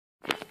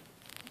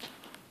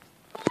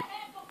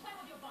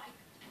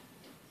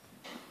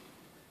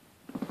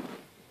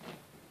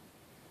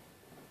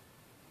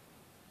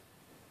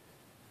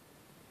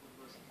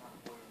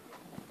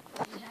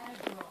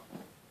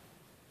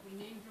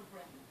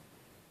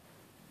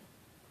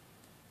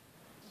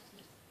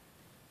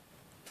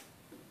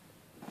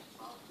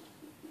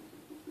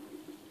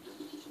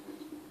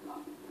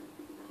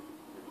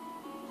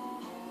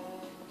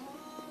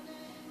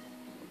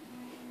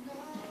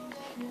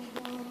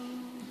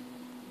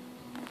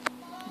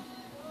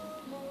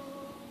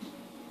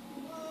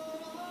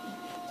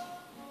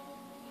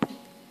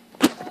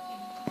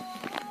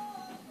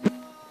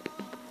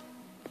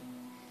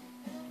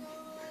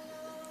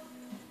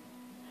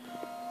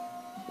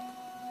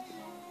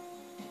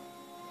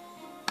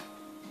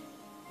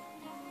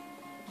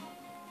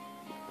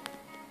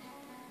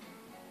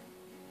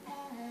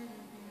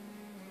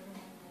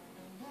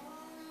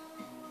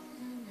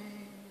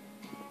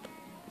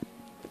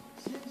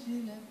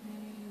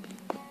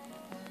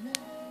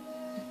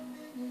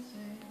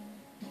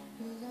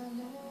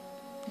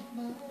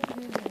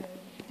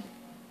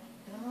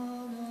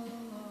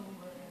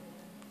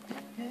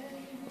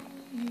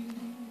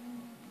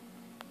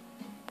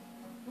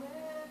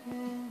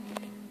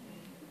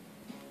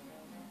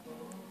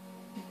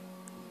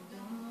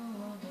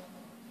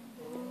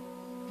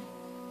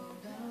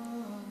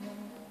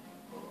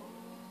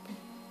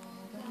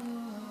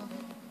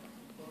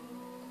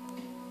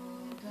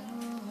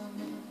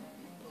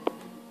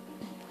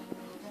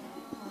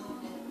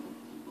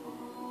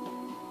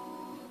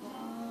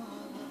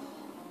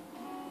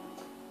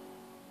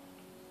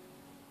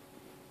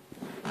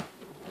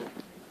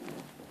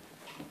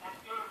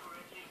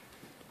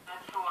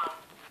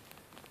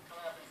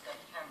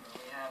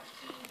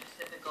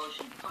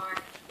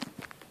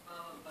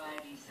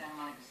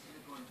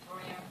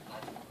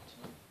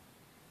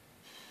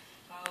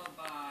Followed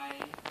by,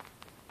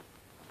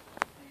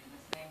 are you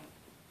listening?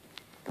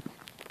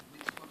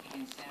 Rick's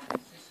working in San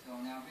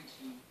Francisco. Now,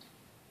 Richie,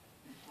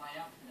 we fly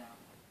out for that.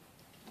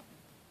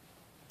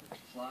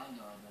 Fly?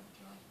 No, I'd rather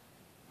drive.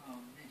 Oh,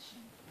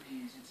 Richie,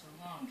 please, it's a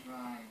long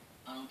drive.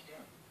 I don't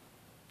care.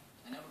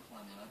 I never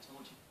fly, man. I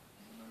told you.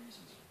 I have my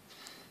reasons.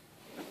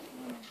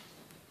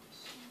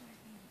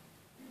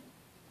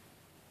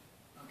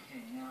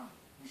 Okay, now,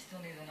 we still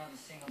need another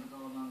single to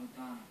go along with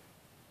Donna.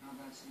 How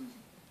about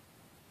Susie?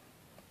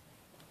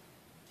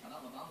 How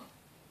about La Bamba?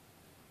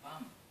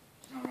 Bamba?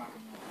 It's not rock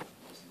and roll.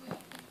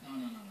 No.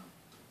 No.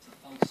 It's a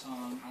folk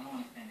song. I don't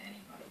want to offend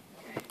anybody,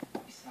 okay?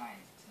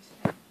 Besides, it's in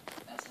Spanish.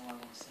 That's how I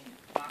want to sing it.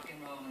 Rock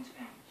and roll in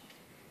Spanish.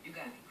 You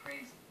gotta be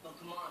crazy. Well,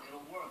 come on.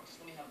 It'll work. Just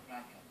let me have a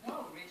crack at it.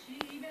 No, Richie,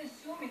 even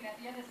assuming that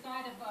the other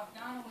side of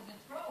Donna was a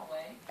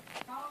throwaway,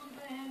 how are you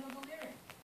gonna handle